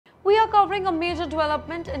We are covering a major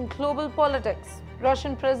development in global politics.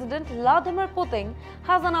 Russian President Vladimir Putin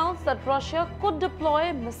has announced that Russia could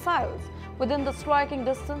deploy missiles within the striking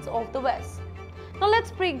distance of the West. Now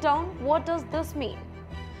let's break down what does this mean.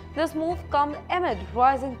 This move comes amid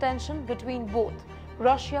rising tension between both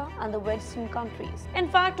Russia and the Western countries. In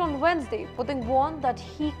fact, on Wednesday, Putin warned that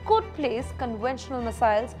he could place conventional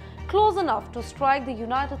missiles close enough to strike the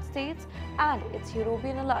United States and its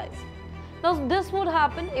European allies. Now, this would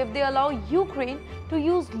happen if they allow Ukraine to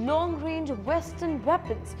use long-range Western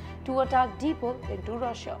weapons to attack deeper into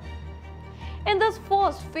Russia. In this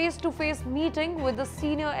first face-to-face meeting with the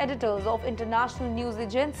senior editors of international news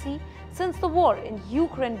agency since the war in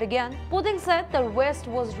Ukraine began, Putin said the West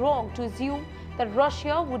was wrong to assume that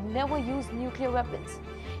Russia would never use nuclear weapons.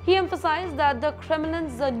 He emphasized that the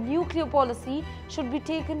Kremlin's nuclear policy should be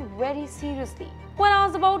taken very seriously. When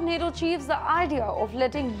asked about NATO chiefs the idea of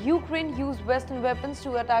letting Ukraine use Western weapons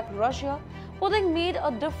to attack Russia, Putin made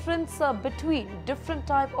a difference between different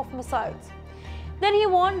types of missiles. Then he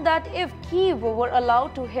warned that if Kyiv were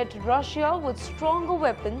allowed to hit Russia with stronger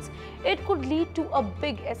weapons, it could lead to a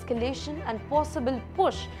big escalation and possible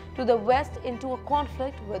push to the West into a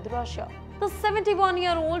conflict with Russia. The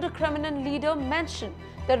 71-year-old Kremlin leader mentioned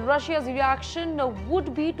that Russia's reaction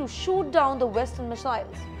would be to shoot down the Western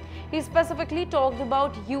missiles. He specifically talked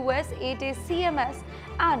about US ATACMS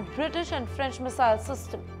and British and French missile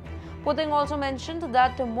system. Putin also mentioned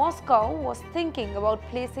that Moscow was thinking about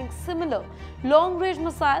placing similar long-range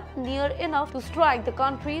missiles near enough to strike the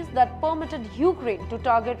countries that permitted Ukraine to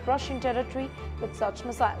target Russian territory with such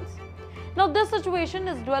missiles. Now, this situation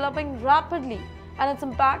is developing rapidly and its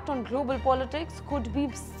impact on global politics could be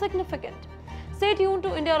significant. Stay tuned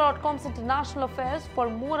to India.com's international affairs for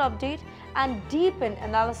more update and deepened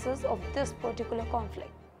analysis of this particular conflict.